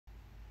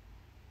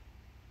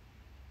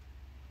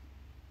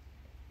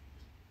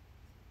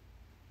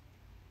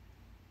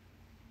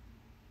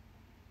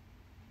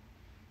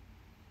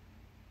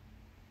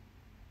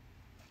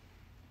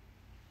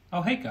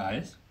Oh, hey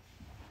guys.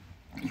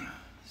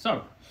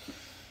 So,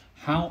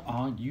 how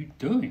are you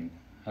doing?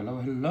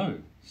 Hello.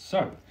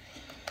 So,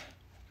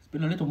 it's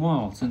been a little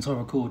while since I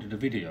recorded a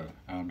video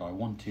and I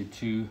wanted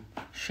to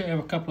share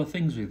a couple of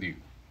things with you.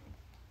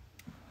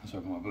 Let's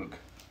open my book.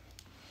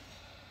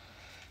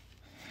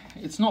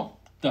 It's not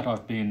that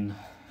I've been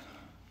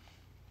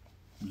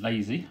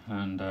lazy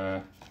and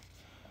not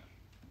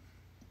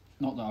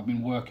that I've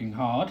been working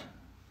hard.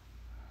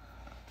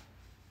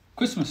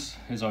 Christmas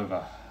is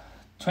over.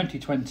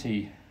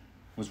 2020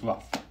 was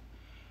rough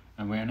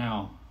and we are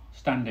now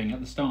standing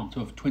at the start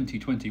of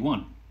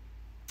 2021,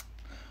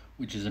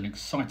 which is an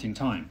exciting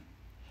time.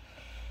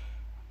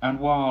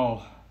 And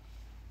while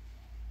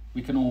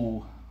we can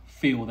all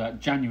feel that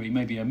January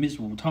may be a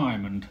miserable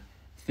time and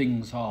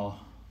things are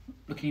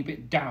looking a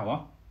bit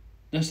dour,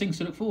 there's things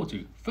to look forward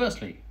to.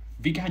 Firstly,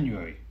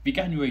 Venganuary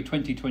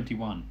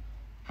 2021.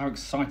 How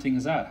exciting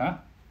is that, huh?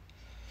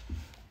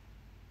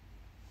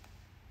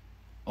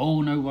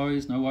 Oh, no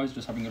worries,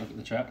 just having a look at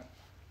the chat.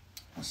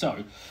 So,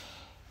 a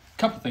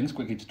couple of things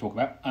quickly to talk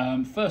about.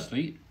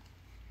 Firstly,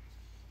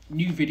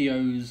 new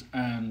videos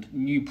and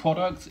new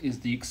products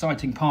is the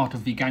exciting part of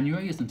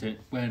Venganuary, isn't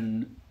it?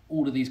 When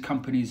all of these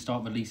companies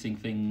start releasing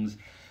things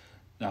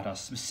that are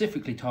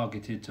specifically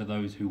targeted to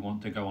those who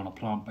want to go on a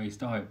plant-based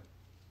diet.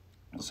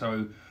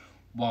 So,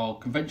 while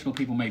conventional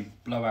people may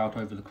blow out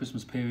over the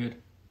Christmas period,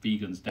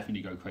 vegans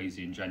definitely go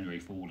crazy in January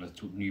for all the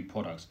new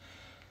products.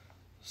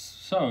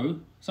 So,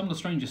 some of the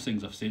strangest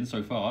things I've seen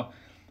so far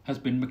has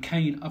been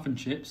McCain oven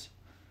chips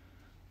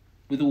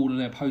with all of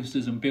their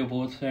posters and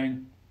billboards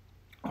saying,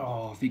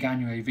 oh,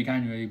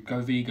 Venganuary,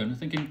 go vegan. I'm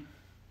thinking,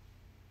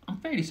 I'm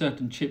fairly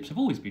certain chips have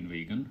always been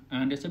vegan,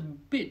 and it's a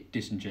bit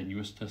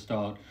disingenuous to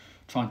start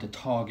trying to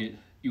target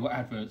your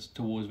adverts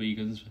towards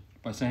vegans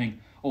by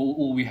saying, oh,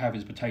 all we have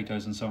is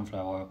potatoes and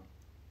sunflower oil.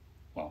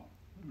 Well,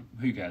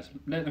 who cares?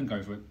 Let them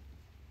go for it.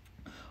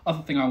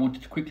 Other thing I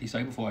wanted to quickly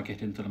say before I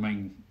get into the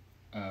main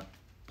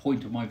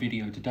point of my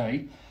video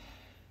today,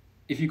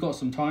 if you've got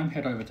some time,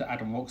 head over to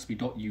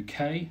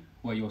roxby.uk,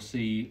 where you'll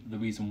see the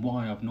reason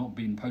why I've not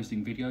been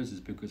posting videos is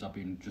because I've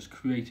been just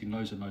creating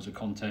loads and loads of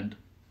content,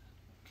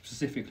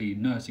 specifically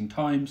nursing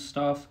times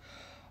stuff,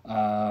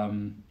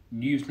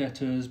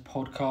 newsletters,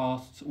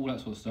 podcasts, all that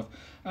sort of stuff,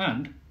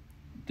 and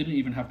didn't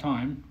even have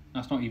time,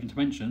 that's not even to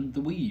mention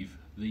the Weave,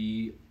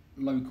 the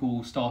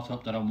local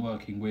startup that I'm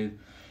working with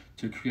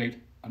to create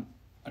an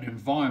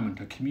environment,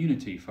 a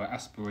community for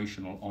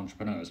aspirational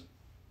entrepreneurs.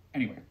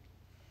 Anyway,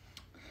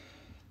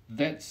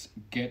 let's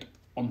get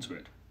onto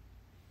it.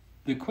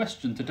 The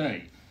question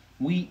today,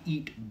 We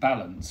Eat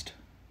Balanced.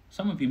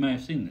 Some of you may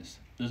have seen this.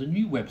 There's a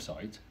new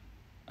website,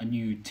 a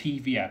new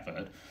TV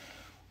advert.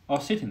 I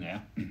was sitting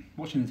there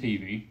watching the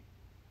TV.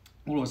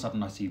 All of a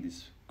sudden I see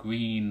these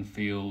green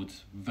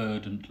fields,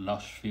 verdant,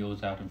 lush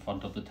fields out in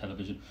front of the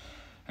television.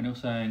 And it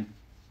was saying,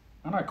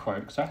 and I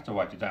quote, because I had to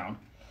write it down.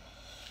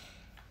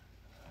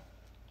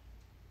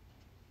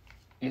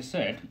 It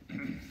said,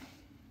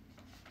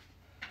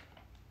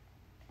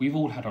 we've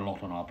all had a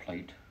lot on our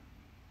plate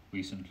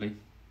recently.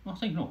 I was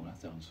thinking, oh, that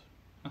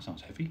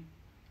sounds heavy.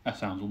 That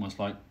sounds almost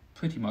like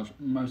pretty much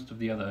most of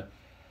the other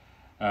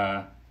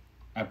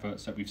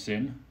adverts that we've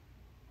seen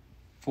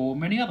for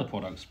many other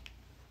products.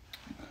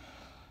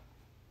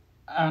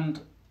 And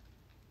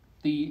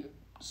the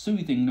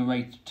soothing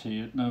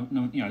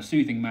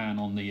soothing man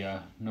on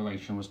the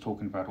narration was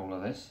talking about all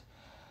of this.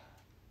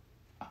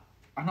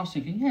 And I was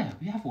thinking, yeah,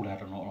 we have all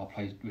had a lot on our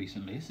plate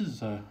recently.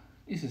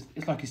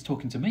 It's like he's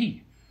talking to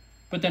me.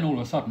 But then all of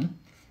a sudden,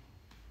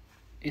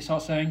 it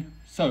starts saying,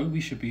 so we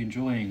should be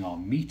enjoying our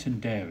meat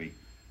and dairy.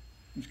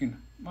 I'm thinking,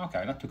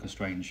 okay, that took a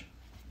strange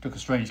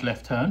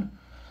left turn.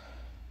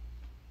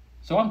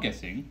 So I'm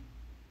guessing,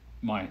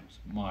 my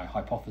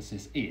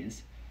hypothesis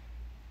is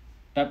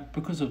that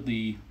because of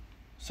the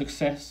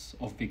success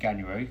of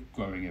Venganuary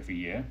growing every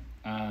year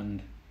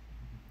and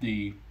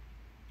the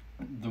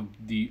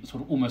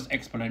sort of almost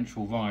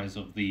exponential rise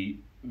of the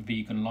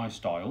vegan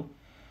lifestyle,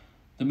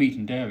 the meat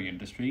and dairy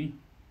industry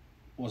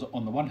was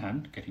on the one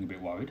hand getting a bit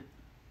worried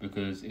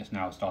because it's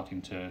now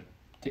starting to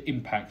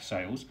impact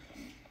sales,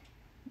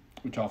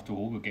 which after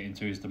all we'll get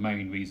into is the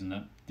main reason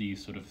that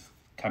these sort of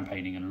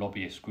campaigning and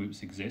lobbyist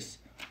groups exist.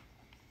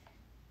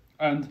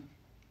 And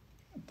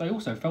they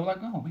also felt like,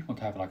 oh, we want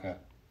to have like a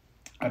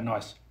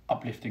nice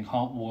uplifting,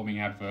 heartwarming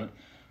advert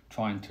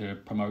trying to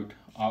promote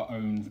our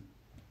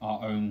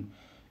own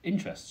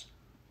interests.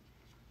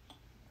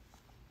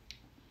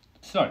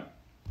 So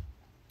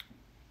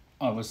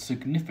I was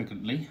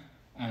significantly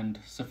and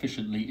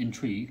sufficiently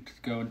intrigued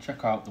to go and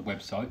check out the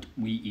website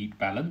We Eat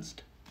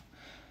Balanced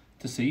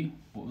to see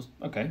what was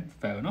okay,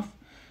 fair enough.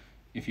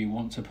 If you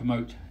want to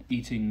promote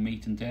eating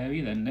meat and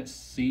dairy, then let's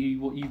see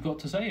what you've got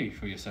to say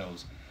for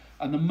yourselves.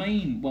 And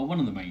one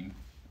of the main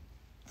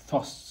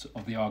thrusts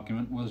of the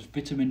argument was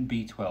vitamin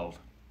B12.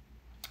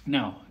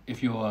 Now,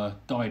 if you're a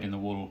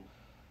dyed-in-the-wool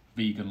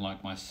vegan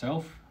like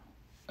myself,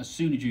 as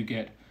soon as you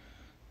get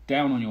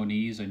down on your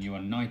knees and you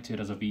are knighted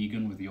as a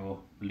vegan with your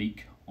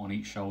leek on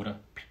each shoulder,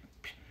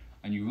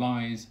 and you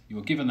rise,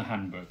 you're given the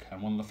handbook,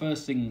 and one of the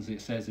first things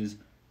it says is,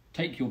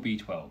 take your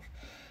B12.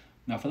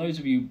 Now, for those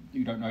of you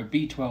who don't know,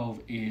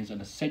 B12 is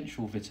an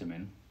essential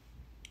vitamin,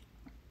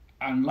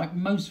 and like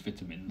most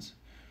vitamins,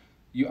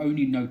 you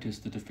only notice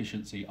the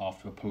deficiency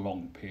after a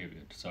prolonged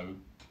period. So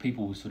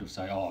people will sort of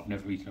say, oh, I've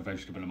never eaten a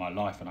vegetable in my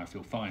life and I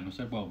feel fine. I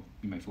said, well,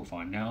 you may feel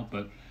fine now,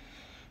 but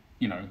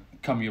you know,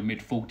 come your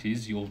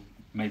mid-40s, you'll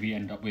maybe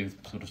end up with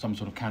sort of some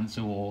sort of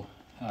cancer or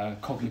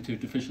cognitive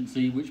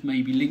deficiency, which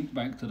may be linked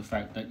back to the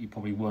fact that you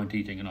probably weren't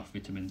eating enough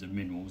vitamins and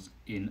minerals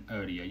in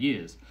earlier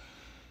years.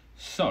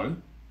 So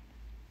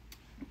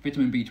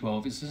vitamin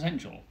B12 is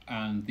essential,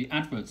 and the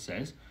advert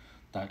says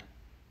that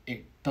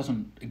it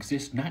doesn't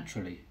exist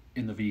naturally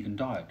in the vegan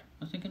diet.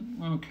 I was thinking,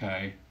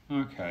 okay,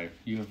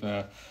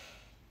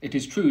 it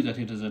is true that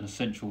it is an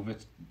essential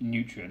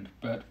nutrient,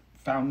 but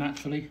found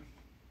naturally,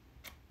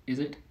 is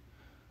it?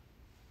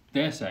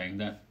 They're saying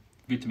that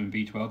vitamin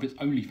B12 is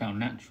only found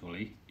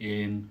naturally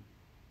in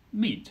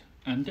meat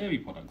and dairy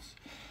products.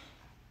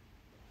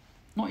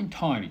 Not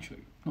entirely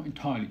true,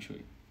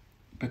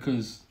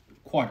 because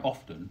quite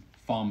often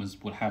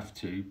farmers will have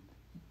to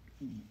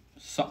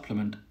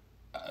supplement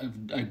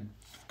a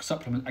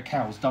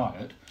cow's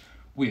diet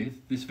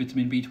with this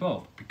vitamin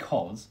B12,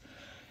 because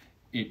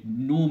it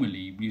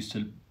normally used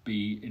to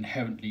be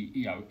inherently,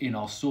 in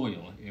our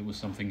soil. It was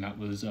something that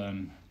was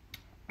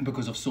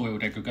because of soil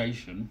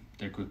degradation,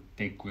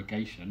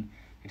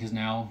 it is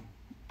now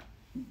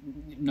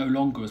no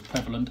longer as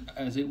prevalent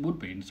as it would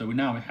be. So we're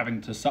now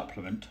having to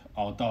supplement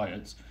our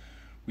diets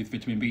with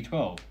vitamin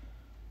B12.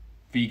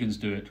 Vegans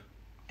do it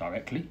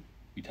directly.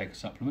 We take a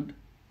supplement,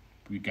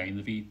 we gain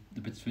the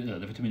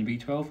vitamin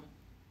B12.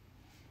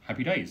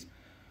 Happy days.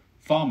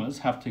 Farmers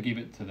have to give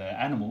it to their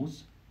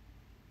animals,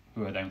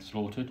 who are then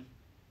slaughtered,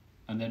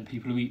 and then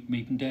people who eat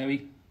meat and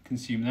dairy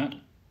consume that,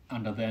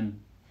 and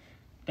then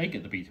they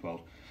get the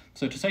B12.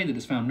 So to say that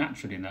it's found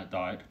naturally in that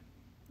diet,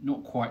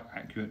 not quite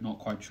accurate, not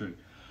quite true.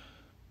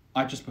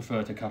 I just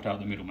prefer to cut out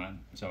the middleman.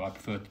 So I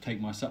prefer to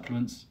take my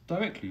supplements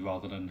directly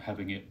rather than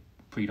having it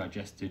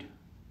pre-digested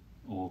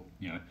or,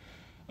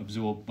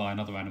 absorbed by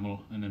another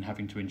animal and then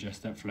having to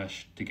ingest that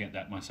flesh to get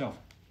that myself.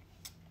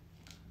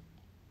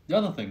 The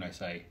other thing they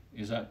say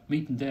is that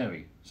meat and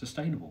dairy,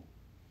 sustainable.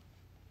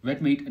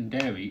 Red meat and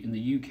dairy in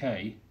the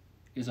UK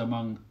is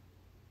among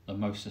the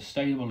most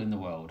sustainable in the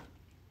world.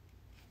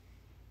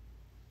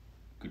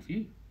 Good for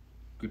you.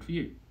 Good for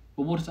you.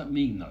 But what does that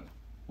mean, though?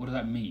 What does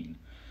that mean?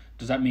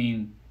 Does that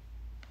mean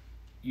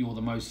you're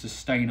the most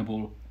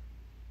sustainable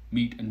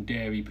meat and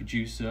dairy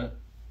producer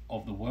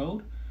of the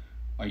world?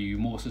 Are you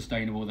more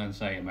sustainable than,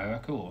 say,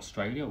 America or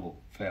Australia? Well,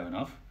 fair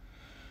enough.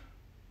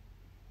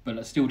 But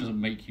that still doesn't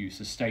make you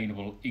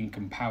sustainable in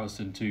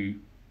comparison to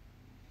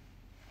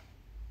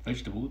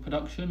vegetable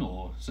production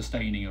or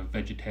sustaining a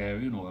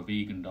vegetarian or a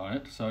vegan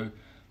diet. So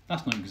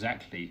that's not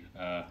exactly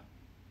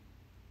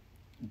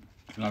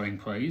glowing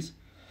praise.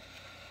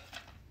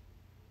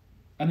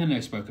 And then they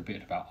spoke a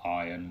bit about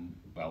iron.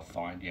 Well,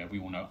 fine, yeah, we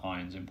all know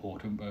iron's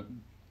important, but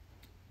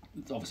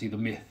it's obviously the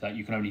myth that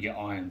you can only get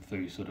iron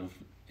through sort of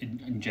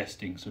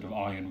ingesting sort of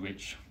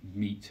iron-rich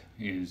meat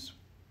is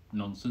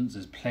nonsense.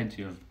 There's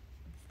plenty of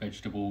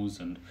vegetables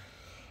and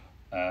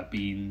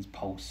beans,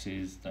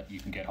 pulses that you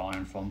can get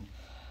iron from.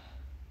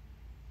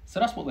 So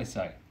that's what they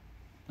say.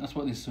 That's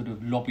what this sort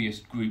of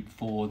lobbyist group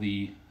for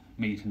the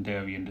meat and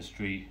dairy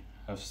industry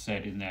have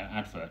said in their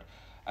advert.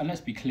 And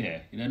let's be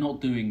clear, they're not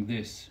doing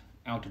this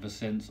out of a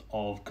sense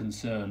of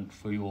concern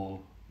for your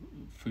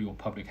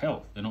public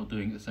health. They're not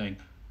doing it saying,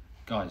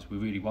 guys, we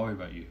really worry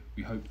about you.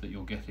 We hope that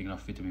you're getting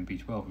enough vitamin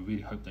B12. We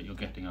really hope that you're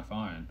getting enough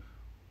iron.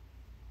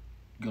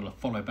 You've got to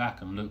follow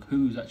back and look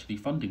who's actually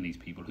funding these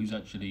people, who's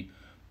actually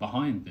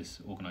behind this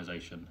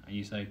organisation. And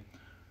you say,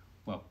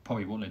 well,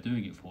 probably what they're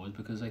doing it for is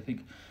because they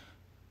think,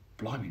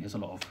 blimey, there's a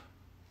lot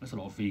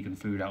of vegan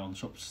food out on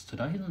shops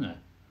today, isn't there?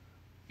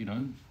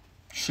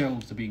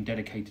 Shelves are being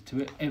dedicated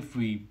to it.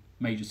 Every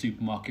major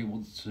supermarket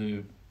wants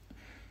to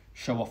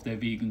show off their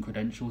vegan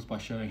credentials by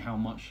showing how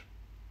much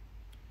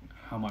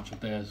of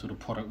their sort of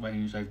product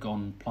range they've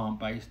gone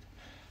plant-based.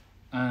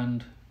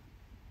 And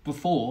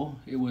before,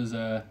 it was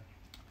a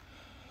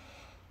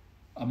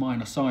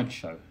minor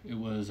sideshow. It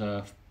was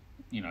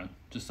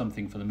just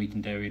something for the meat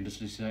and dairy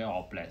industry to say,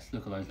 oh bless,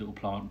 look at those little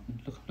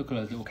look at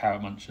those little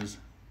carrot munchers.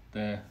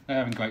 They're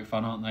having great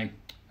fun, aren't they?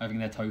 Having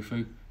their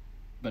tofu.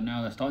 But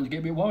now they're starting to get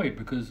a bit worried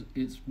because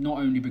it's not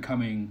only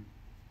becoming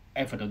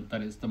evident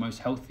that it's the most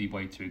healthy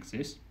way to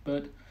exist,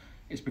 but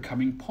it's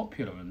becoming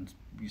popular and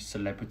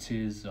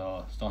celebrities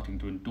are starting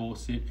to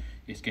endorse it.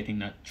 It's getting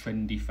that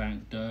trendy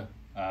factor.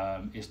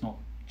 It's not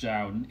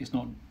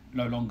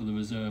no longer the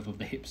reserve of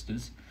the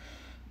hipsters.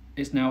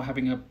 It's now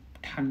having a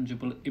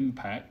tangible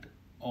impact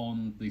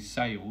on the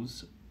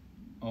sales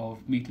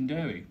of meat and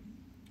dairy.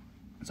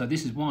 So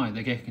this is why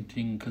they're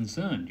getting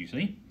concerned, you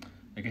see.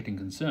 They're getting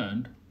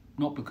concerned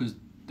not because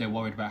they're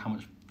worried about how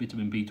much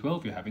vitamin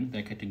B12 you're having.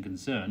 They're getting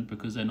concerned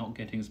because they're not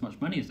getting as much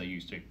money as they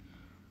used to.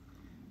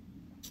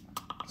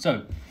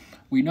 So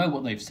we know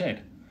what they've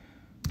said,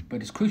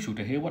 but it's crucial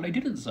to hear what they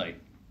didn't say.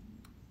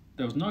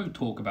 there was no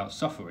talk about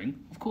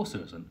suffering. Of course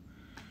there isn't.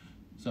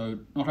 So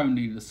not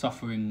only the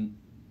suffering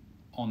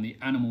on the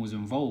animals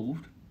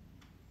involved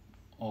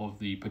of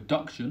the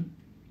production,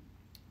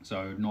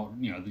 so not,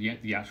 you know,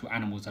 the actual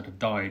animals that have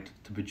died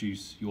to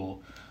produce your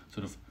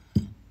sort of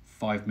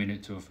 5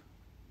 minutes of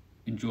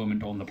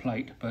enjoyment on the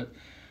plate, but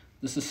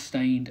the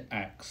sustained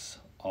acts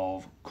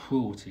of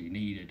cruelty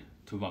needed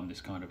to run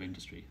this kind of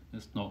industry.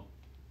 Let's not,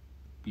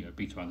 you know,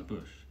 beat around the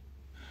bush.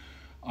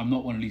 I'm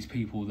not one of these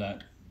people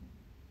that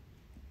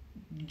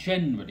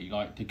generally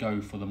like to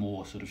go for the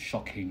more sort of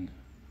shocking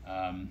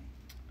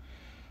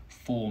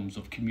forms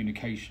of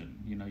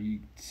communication. You know, you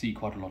see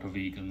quite a lot of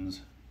vegans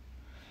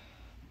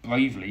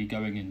bravely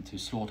going into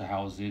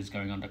slaughterhouses,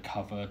 going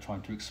undercover,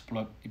 trying to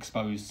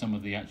expose some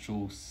of the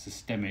actual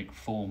systemic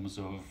forms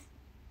of,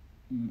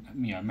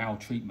 you know,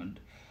 maltreatment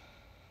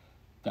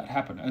that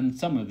happen. And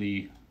some of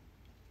the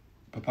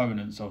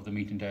proponents of the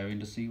meat and dairy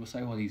industry will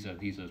say, well, these are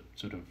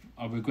sort of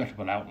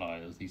regrettable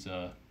outliers. This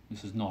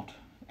is not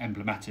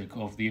emblematic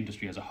of the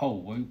industry as a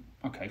whole. Well,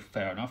 okay,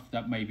 fair enough.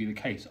 That may be the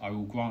case. I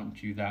will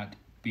grant you that,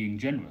 being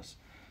generous.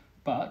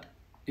 But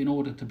in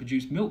order to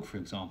produce milk, for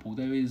example,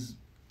 there is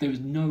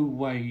no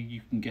way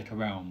you can get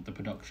around the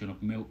production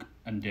of milk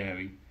and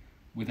dairy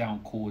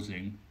without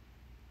causing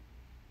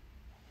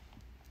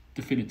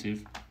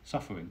definitive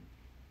suffering.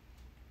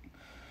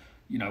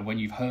 You know, when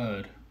you've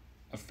heard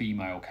a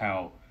female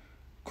cow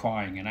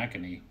crying in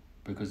agony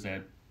because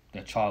their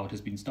child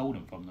has been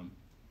stolen from them,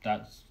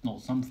 that's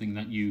not something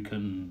that you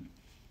can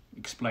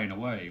explain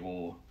away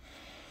or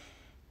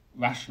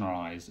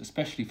rationalize,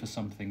 especially for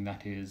something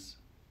that is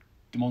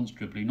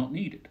demonstrably not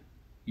needed.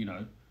 You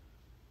know,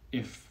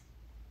 if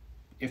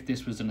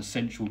this was an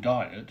essential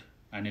diet,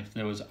 and if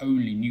there was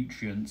only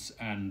nutrients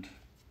and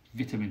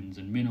vitamins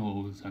and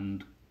minerals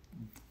and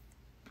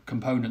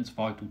components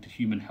vital to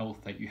human health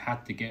that you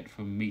had to get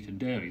from meat and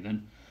dairy,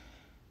 then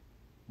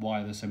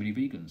why are there so many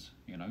vegans?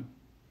 You know,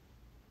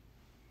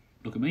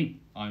 look at me.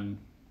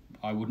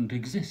 I wouldn't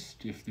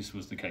exist if this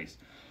was the case.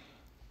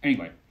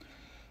 Anyway,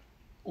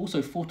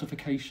 also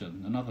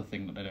fortification, another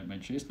thing that they don't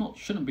mention.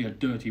 Shouldn't be a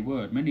dirty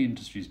word. Many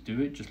industries do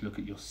it. Just look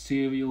at your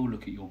cereal,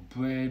 look at your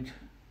bread.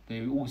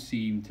 They all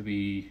seem to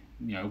be,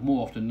 you know,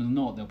 more often than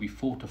not, they'll be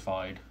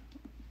fortified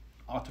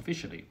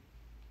artificially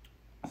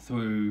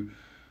through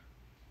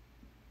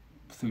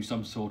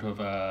some sort of,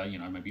 you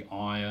know, maybe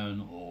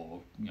iron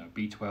or, you know,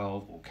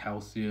 B12 or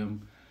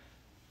calcium.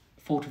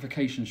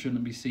 Fortification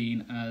shouldn't be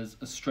seen as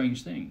a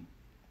strange thing.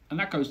 And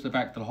that goes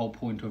back to the whole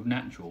point of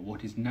natural.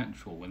 What is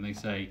natural? When they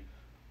say,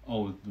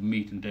 oh, the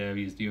meat and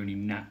dairy is the only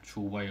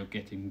natural way of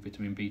getting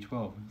vitamin B12.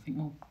 I think,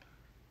 well,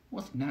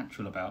 what's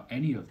natural about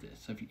any of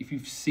this? If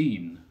you've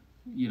seen,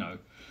 you know,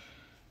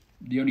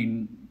 the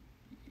only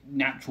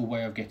natural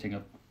way of getting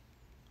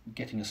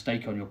a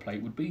steak on your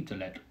plate would be to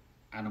let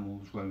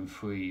animals roam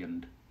free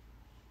and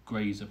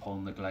graze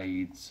upon the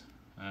glades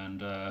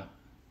and,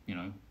 you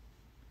know,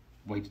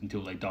 wait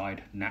until they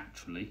died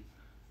naturally,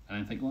 and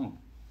then think, well,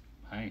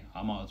 hey,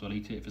 I might as well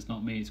eat it. If it's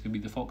not me, it's going to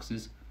be the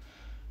foxes.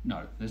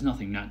 No, there's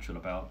nothing natural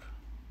about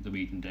the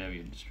meat and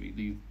dairy industry.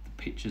 The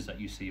pictures that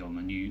you see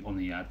on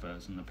the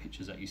adverts and the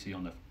pictures that you see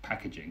on the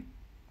packaging,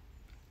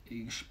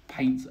 it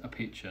paints a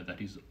picture that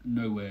is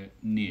nowhere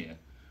near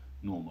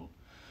normal.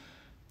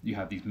 You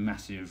have these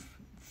massive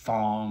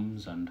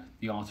farms and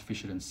the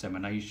artificial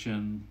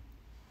insemination,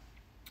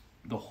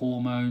 the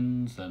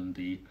hormones and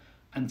the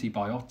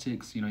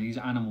antibiotics. You know, these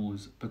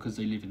animals, because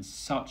they live in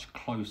such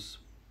close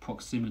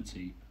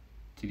proximity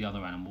to the other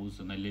animals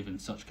and they live in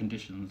such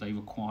conditions, they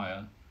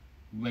require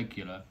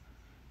regular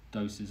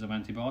doses of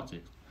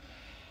antibiotics.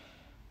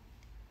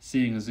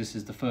 Seeing as this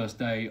is the first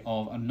day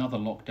of another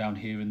lockdown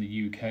here in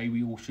the UK,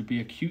 we all should be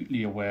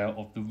acutely aware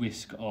of the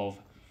risk of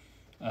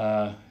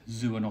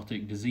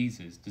zoonotic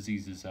diseases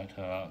that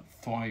are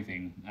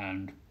thriving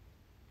and,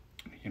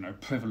 you know,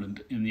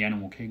 prevalent in the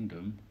animal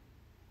kingdom,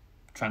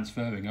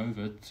 transferring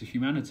over to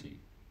humanity.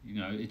 You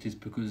know, it is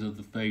because of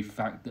the very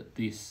fact that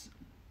this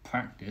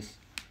practice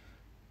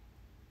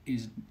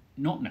is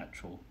not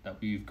natural that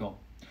we've got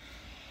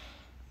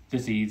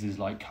diseases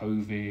like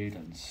COVID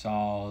and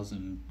SARS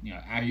and you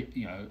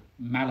know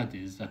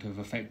maladies that have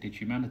affected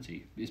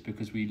humanity. It's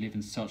because we live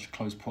in such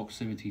close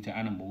proximity to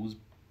animals,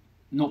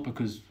 not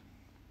because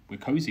we're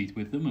cozy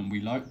with them and we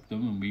like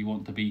them and we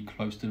want to be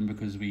close to them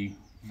because we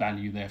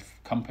value their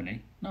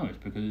company. No, it's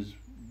because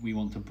we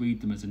want to breed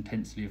them as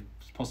intensely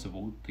as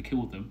possible, to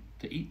kill them,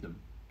 to eat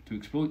them, to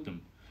exploit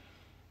them.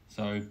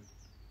 So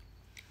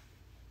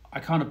I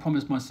kind of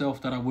promised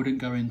myself that I wouldn't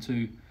go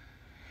into,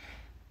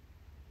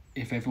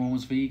 if everyone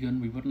was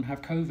vegan, we wouldn't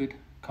have COVID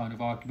kind of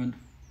argument,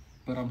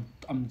 but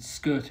I'm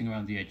skirting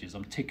around the edges.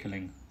 I'm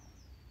tickling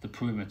the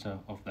perimeter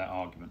of that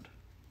argument.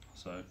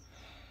 So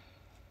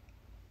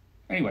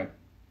anyway,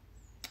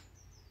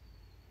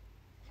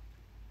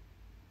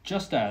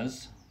 just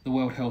as the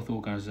World Health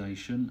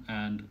Organization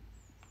and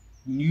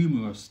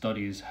numerous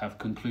studies have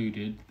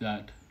concluded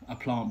that a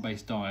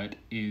plant-based diet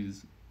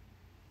is,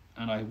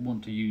 and I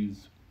want to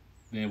use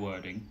their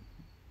wording,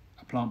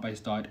 a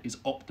plant-based diet is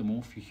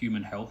optimal for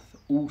human health,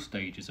 all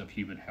stages of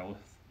human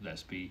health,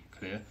 let's be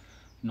clear,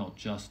 not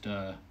just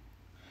the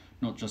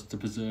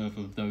preserve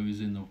of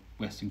those in the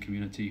Western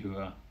community who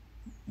are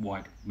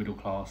white, middle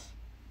class,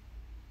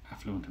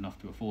 affluent enough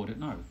to afford it.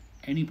 No,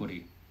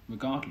 anybody,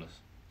 regardless,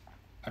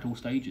 at all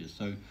stages.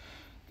 So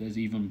there's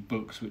even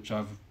books which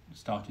I've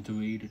started to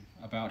read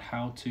about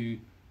how to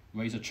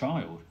raise a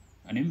child,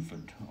 an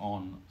infant,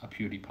 on a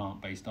purely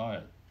plant-based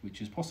diet,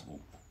 which is possible.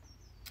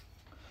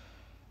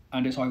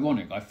 And it's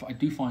ironic, I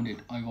do find it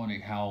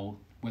ironic how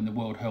when the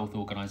World Health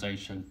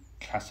Organization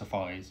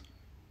classifies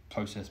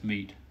processed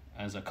meat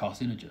as a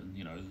carcinogen,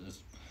 you know,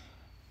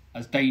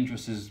 as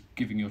dangerous as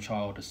giving your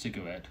child a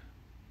cigarette,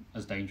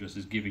 as dangerous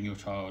as giving your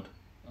child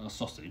a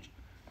sausage,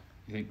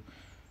 you think,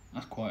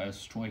 that's quite a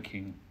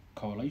striking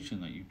correlation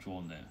that you've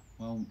drawn there.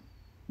 Well,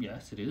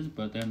 yes, it is,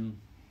 but then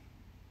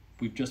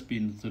we've just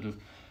been sort of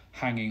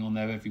hanging on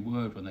their every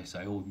word when they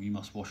say, oh, you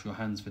must wash your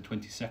hands for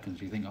 20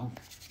 seconds. You think, oh,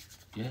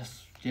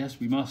 yes,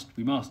 we must.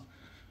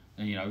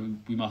 And, you know,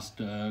 we must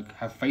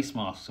have face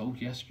masks. Oh,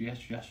 yes, you're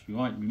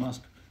right,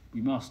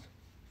 we must.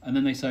 And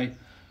then they say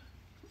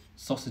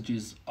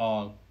sausages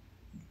are,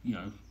 you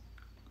know,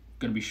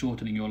 going to be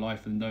shortening your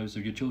life than those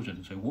of your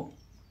children. So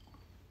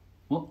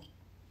what?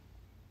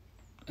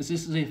 As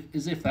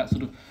if that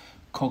sort of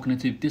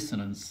cognitive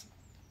dissonance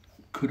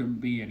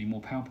couldn't be any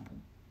more palpable.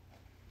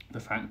 The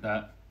fact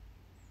that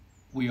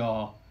we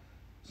are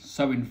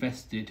so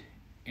invested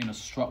in a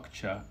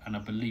structure and a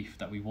belief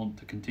that we want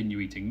to continue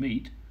eating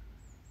meat,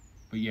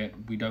 but yet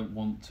we don't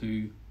want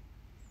to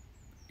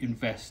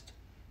invest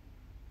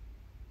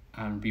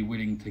and be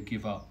willing to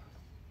give up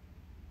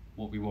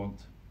what we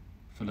want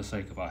for the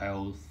sake of our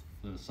health,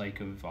 for the sake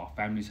of our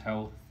family's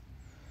health,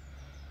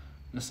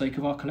 for the sake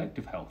of our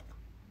collective health.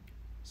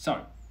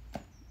 So,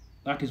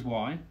 that is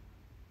why,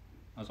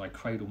 as I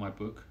cradle my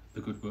book,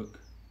 The Good Book,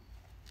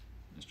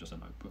 it's just a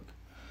notebook,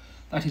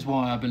 that is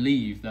why I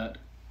believe that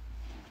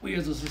we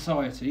as a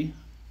society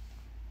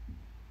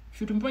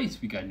should embrace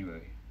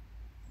Venganuary.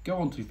 Go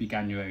on to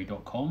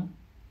Venganuary.com,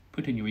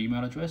 put in your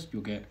email address,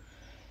 you'll get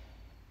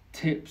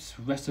tips,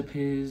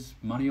 recipes,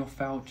 money off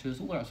vouchers,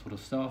 all that sort of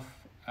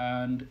stuff.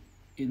 And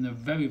in the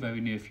very,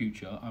 very near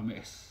future, I'm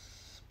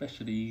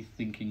especially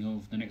thinking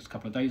of the next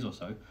couple of days or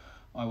so,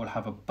 I will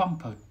have a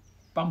bumper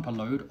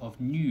load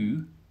of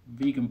new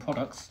vegan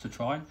products to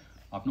try.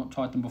 I've not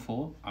tried them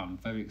before. I'm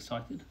very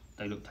excited.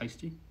 They look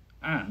tasty.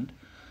 And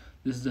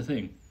this is the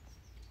thing.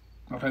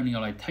 Not only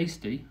are they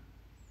tasty,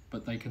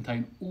 but they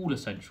contain all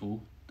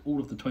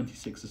of the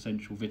 26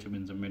 essential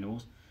vitamins and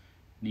minerals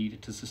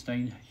needed to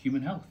sustain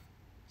human health.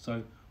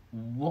 So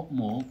what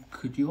more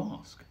could you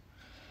ask?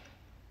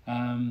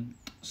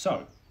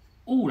 So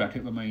all that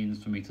it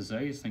remains for me to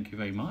say is thank you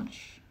very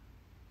much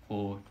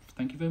for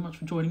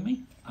joining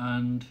me.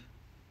 And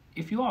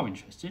if you are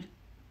interested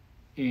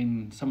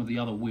in some of the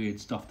other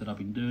weird stuff that I've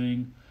been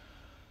doing,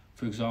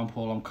 for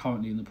example, I'm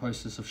currently in the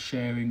process of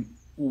sharing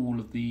all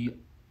of the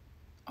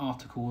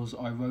articles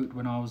I wrote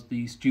when I was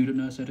the student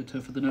nurse editor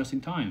for the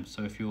Nursing Times.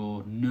 So if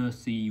you're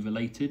nursey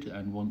related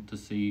and want to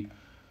see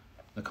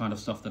the kind of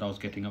stuff that I was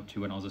getting up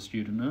to when I was a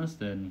student nurse,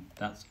 then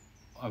that's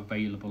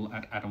available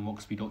at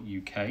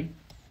adamroxby.uk,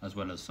 as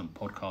well as some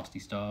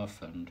podcasty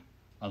stuff and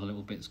other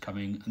little bits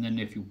coming. And then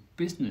if you're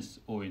business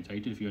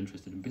orientated, if you're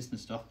interested in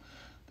business stuff,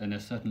 then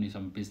there's certainly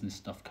some business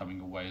stuff coming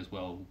away as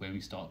well, where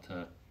we start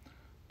to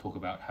talk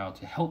about how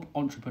to help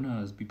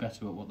entrepreneurs be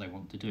better at what they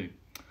want to do.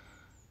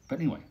 But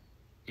anyway,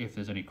 if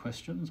there's any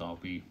questions, I'll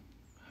be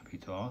happy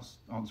to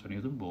answer any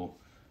of them, or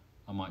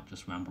I might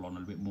just ramble on a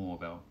little bit more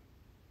about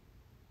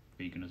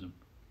veganism.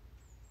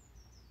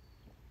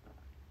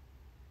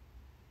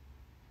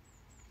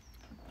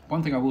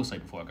 One thing I will say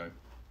before I go.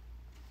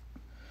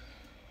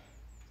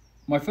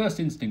 My first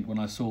instinct when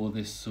I saw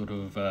this sort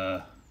of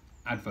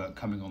advert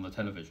coming on the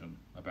television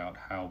about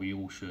how we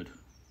all should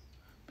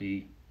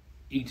be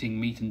eating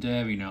meat and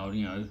dairy now,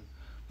 you know,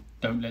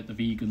 don't let the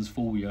vegans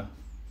fool you.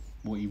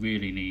 What you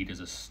really need is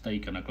a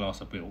steak and a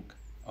glass of milk.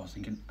 I was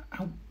thinking,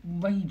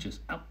 outrageous,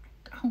 how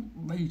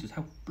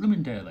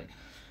blooming dare they?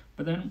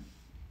 But then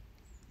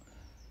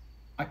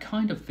I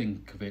kind of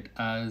think of it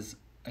as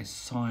a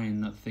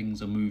sign that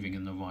things are moving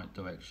in the right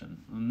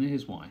direction. And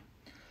here's why.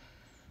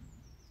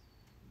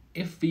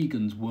 If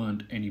vegans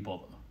weren't any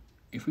bother,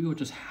 if we were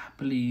just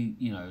happily,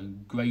 you know,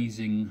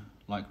 grazing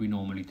like we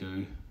normally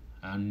do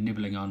and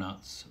nibbling our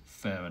nuts,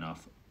 fair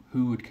enough,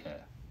 who would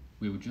care?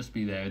 We would just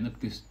be there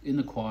in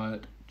the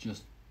quiet,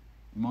 just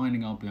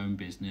minding our own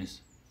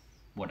business,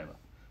 whatever.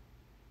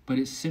 But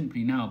it's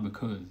simply now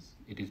because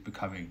it is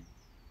becoming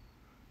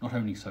not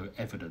only so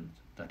evident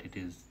that it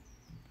is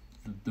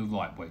the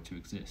right way to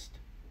exist,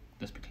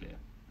 let's be clear,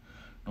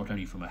 not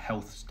only from a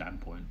health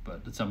standpoint,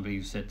 but that somebody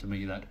who said to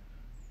me that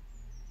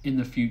in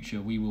the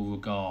future we will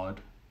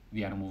regard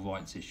the animal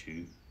rights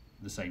issue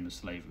the same as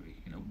slavery,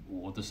 you know,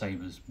 or the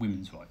same as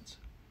women's rights.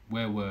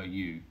 Where were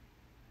you,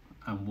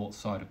 and what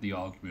side of the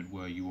argument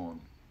were you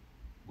on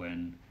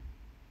when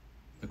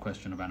the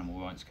question of animal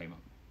rights came up?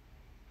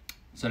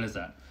 So there's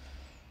that.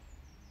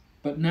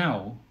 But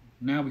now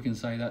we can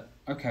say that,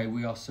 okay,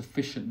 we are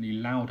sufficiently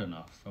loud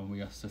enough and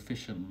we are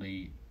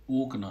sufficiently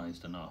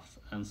organised enough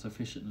and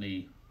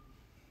sufficiently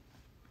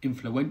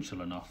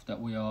influential enough that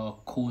we are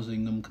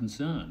causing them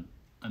concern,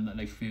 and that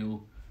they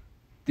feel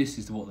this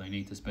is what they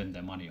need to spend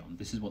their money on,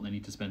 this is what they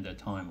need to spend their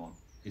time on,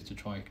 is to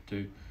try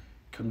to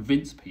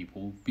convince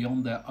people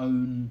beyond their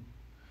own,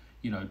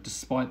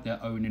 despite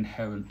their own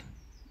inherent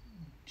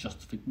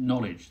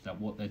knowledge that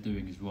what they're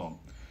doing is wrong.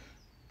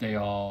 They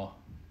are,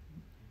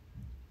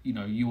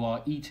 you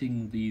are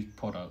eating these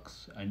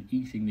products and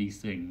eating these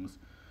things,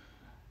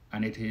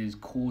 and it is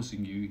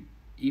causing you,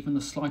 even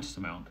the slightest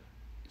amount,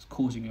 it's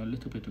causing you a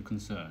little bit of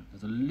concern.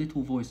 There's a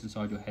little voice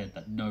inside your head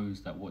that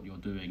knows that what you're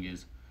doing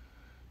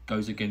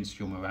goes against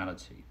your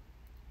morality.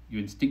 You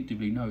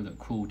instinctively know that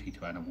cruelty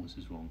to animals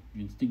is wrong.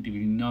 You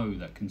instinctively know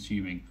that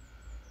consuming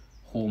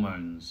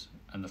hormones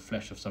and the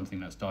flesh of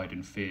something that's died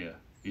in fear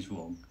is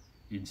wrong.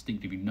 You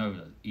instinctively know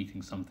that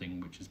eating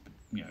something which has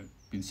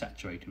been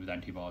saturated with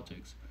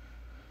antibiotics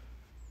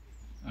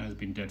and has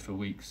been dead for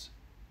weeks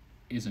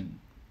isn't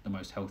the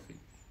most healthy.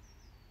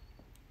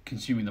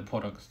 Consuming the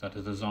products that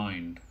are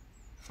designed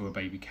for a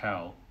baby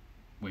cow,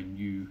 when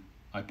you,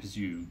 I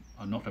presume,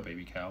 are not a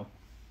baby cow,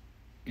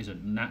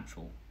 isn't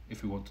natural.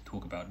 If we want to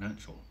talk about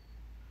natural,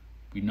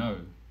 we know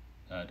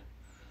that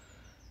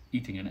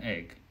eating an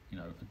egg,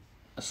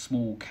 a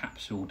small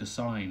capsule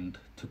designed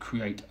to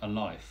create a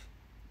life,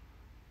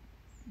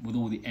 with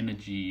all the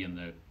energy and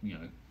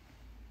the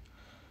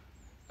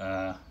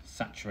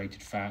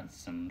saturated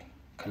fats and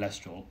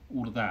cholesterol,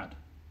 all of that,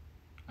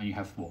 and you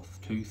have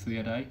 2, 3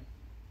 a day.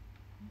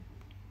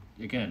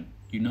 Again,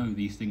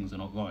 these things are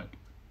not right,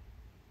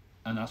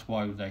 and that's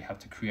why they have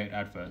to create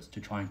adverts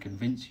to try and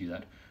convince you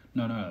that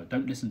no,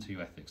 don't listen to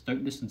your ethics,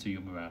 don't listen to your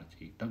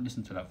morality, don't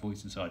listen to that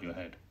voice inside your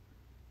head.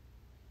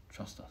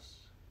 Trust us.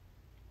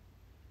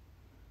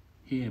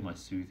 Hear my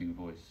soothing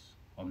voice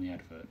on the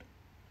advert.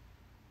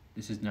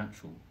 This is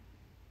natural.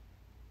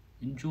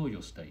 Enjoy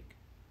your steak.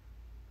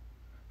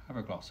 Have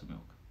a glass of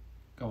milk.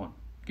 Go on,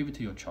 give it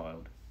to your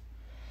child.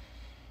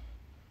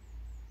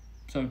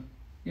 So,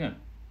 yeah,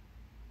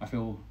 I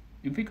feel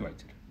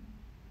invigorated.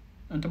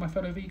 And to my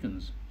fellow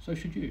vegans, so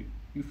should you.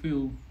 You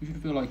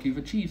should feel like you've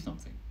achieved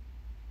something,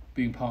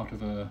 being part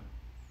of a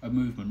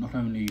movement. Not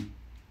only,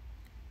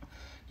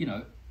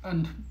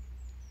 and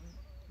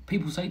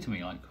people say to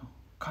me, like,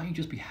 can't you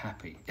just be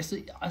happy?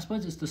 I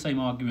suppose it's the same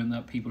argument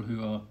that people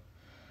who are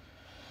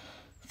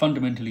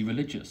fundamentally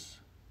religious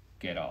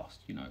get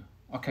asked,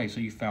 okay, so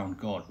you found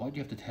God, why do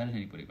you have to tell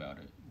anybody about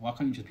it? Why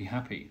can't you just be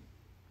happy?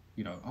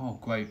 Oh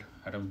great,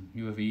 Adam,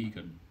 you're a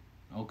vegan.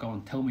 Oh, go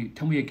on, tell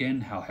me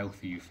again how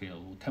healthy you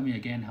feel. Tell me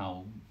again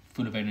how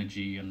full of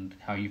energy and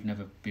how you've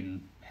never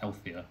been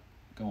healthier.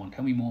 Go on,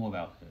 tell me more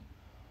about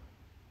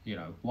it.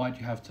 Why do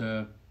you have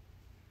to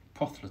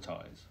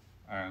proselytize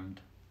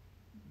and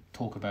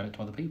talk about it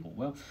to other people?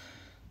 Well,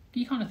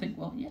 you kind of think,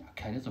 well, yeah,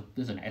 okay,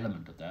 there's an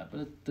element of that,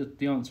 but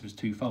the answer is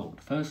twofold.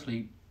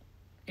 Firstly,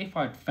 if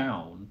I'd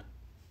found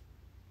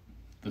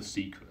the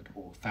secret,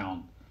 or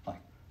found,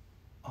 like,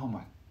 oh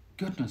my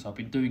goodness, I've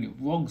been doing it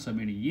wrong so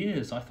many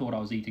years. I thought I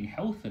was eating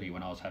healthily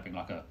when I was having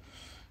like a,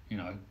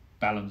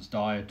 balanced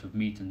diet of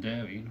meat and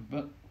dairy,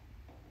 but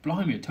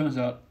blimey, it turns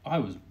out I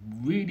was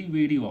really,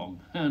 really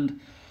wrong. And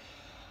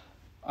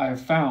I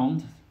have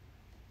found,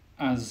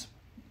 as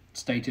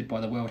stated by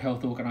the World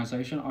Health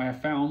Organization, I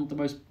have found the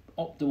most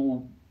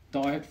optimal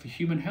diet for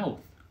human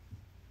health.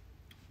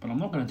 But I'm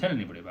not going to tell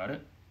anybody about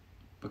it,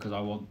 because I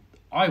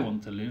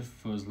want to live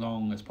for as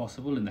long as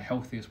possible in the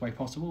healthiest way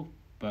possible,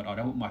 but I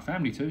don't want my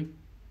family to,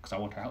 because I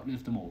want to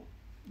outlive them all.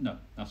 No,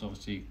 that's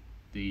obviously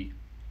the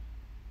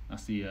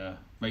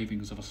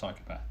ravings of a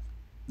psychopath.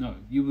 No,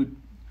 you would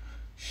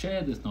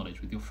share this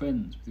knowledge with your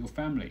friends, with your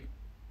family,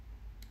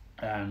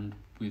 and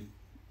with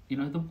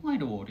the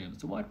wider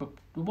audience, the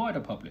wider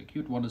public.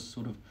 You'd want to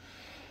sort of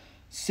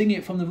sing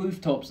it from the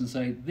rooftops and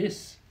say,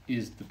 this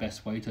is the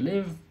best way to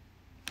live,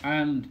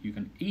 and you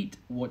can eat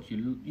what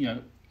you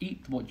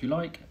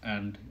like,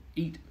 and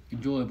eat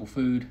enjoyable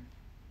food,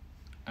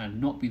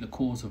 and not be the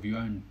cause of your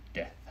own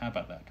death. How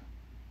about that?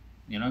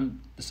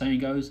 The saying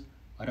goes,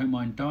 I don't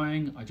mind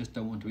dying, I just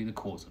don't want to be the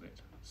cause of it.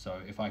 So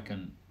if I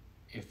can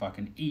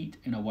eat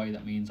in a way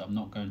that means I'm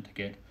not going to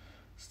get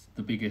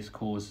the biggest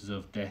causes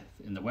of death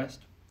in the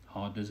West,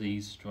 heart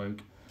disease, stroke,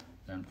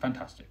 then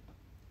fantastic.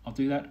 I'll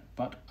do that,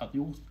 but at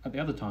the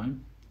other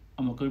time,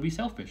 I'm not going to be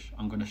selfish.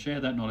 I'm going to share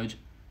that knowledge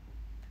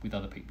with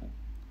other people.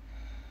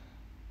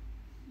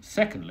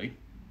 Secondly,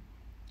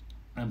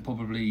 and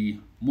probably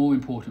more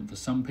important for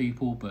some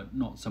people, but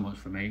not so much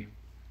for me,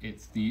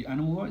 it's the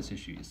animal rights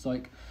issue. It's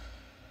like,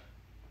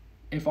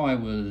 if I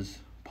was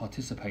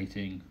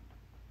participating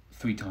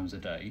 3 times a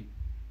day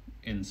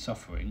in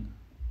suffering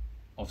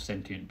of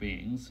sentient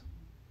beings,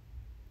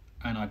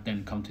 and I'd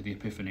then come to the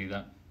epiphany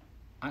that,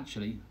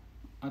 actually,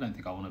 I don't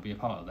think I want to be a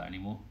part of that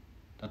anymore.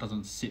 That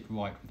doesn't sit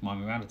right with my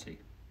morality.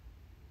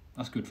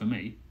 That's good for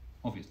me,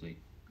 obviously.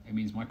 It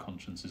means my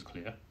conscience is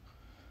clear.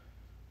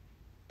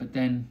 But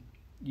then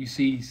you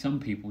see some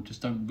people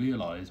just don't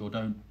realise, or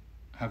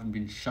haven't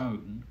been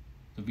shown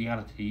the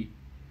reality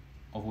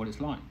of what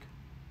it's like.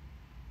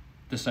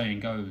 The saying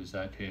goes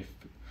that if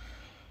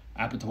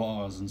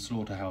abattoirs and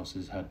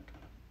slaughterhouses had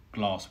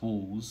glass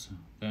walls,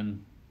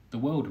 then the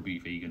world would be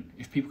vegan.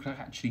 If people could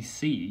actually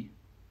see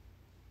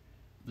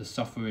the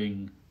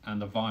suffering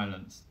and the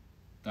violence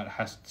that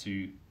has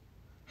to,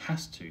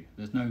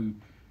 there's no,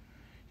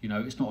 you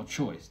know, it's not a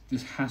choice.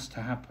 This has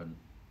to happen.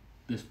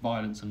 This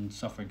violence and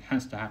suffering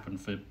has to happen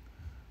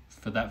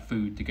for that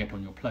food to get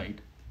on your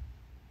plate.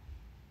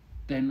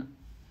 Then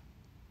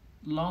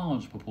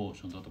large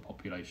proportions of the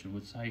population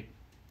would say,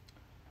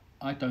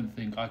 I don't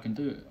think I can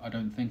do it. I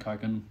don't think I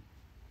can.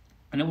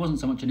 And it wasn't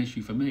so much an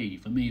issue for me.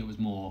 For me, it was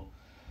more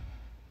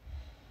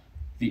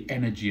the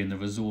energy and the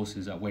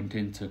resources that went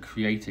into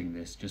creating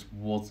this just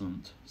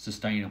wasn't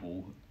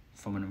sustainable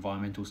from an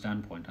environmental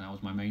standpoint, and that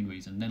was my main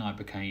reason. Then I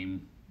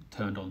became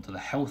turned on to the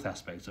health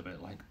aspects of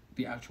it, like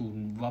the actual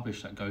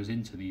rubbish that goes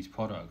into these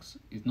products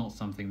is not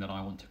something that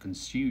I want to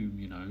consume.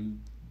 You know,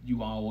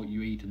 you are what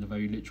you eat in the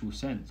very literal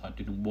sense. I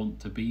didn't want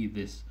to be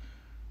this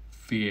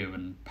fear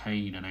and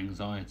pain and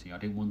anxiety. I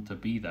didn't want to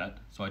be that,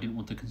 so I didn't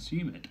want to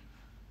consume it.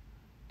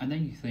 And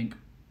then you think,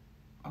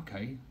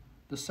 okay,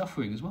 the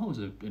suffering as well is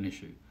an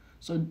issue.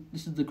 So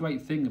this is the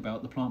great thing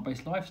about the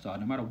plant-based lifestyle.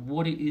 No matter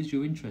what it is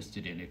you're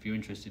interested in, if you're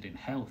interested in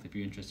health, if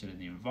you're interested in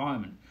the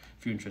environment,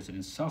 if you're interested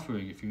in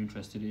suffering, if you're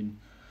interested in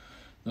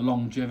the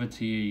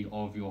longevity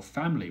of your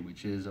family,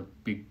 which is a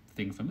big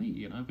thing for me,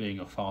 you know, being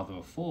a father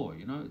of 4,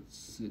 you know,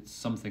 it's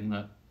something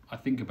that I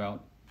think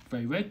about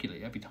very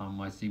regularly. Every time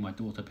I see my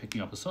daughter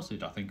picking up a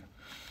sausage, I think,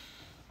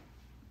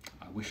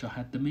 I wish I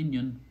had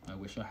dominion. I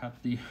wish I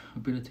had the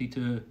ability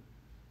to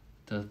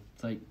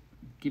say,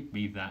 give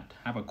me that,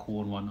 have a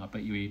corn one. I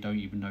bet you don't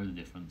even know the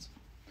difference.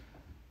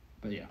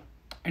 But yeah,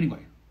 anyway,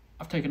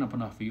 I've taken up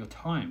enough of your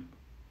time.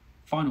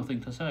 Final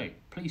thing to say,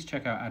 please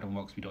check out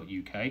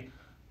adonroxby.uk.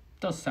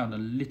 Does sound a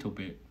little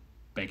bit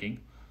begging,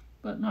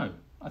 but no,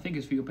 I think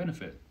it's for your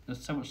benefit.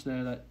 There's so much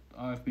there that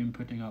I've been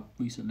putting up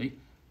recently,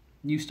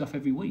 new stuff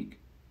every week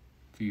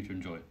for you to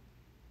enjoy.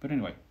 But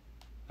anyway,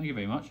 thank you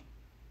very much.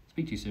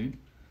 Speak to you soon.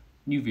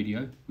 New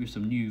video with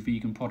some new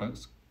vegan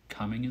products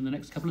coming in the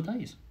next couple of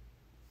days.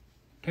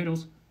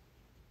 Toodles.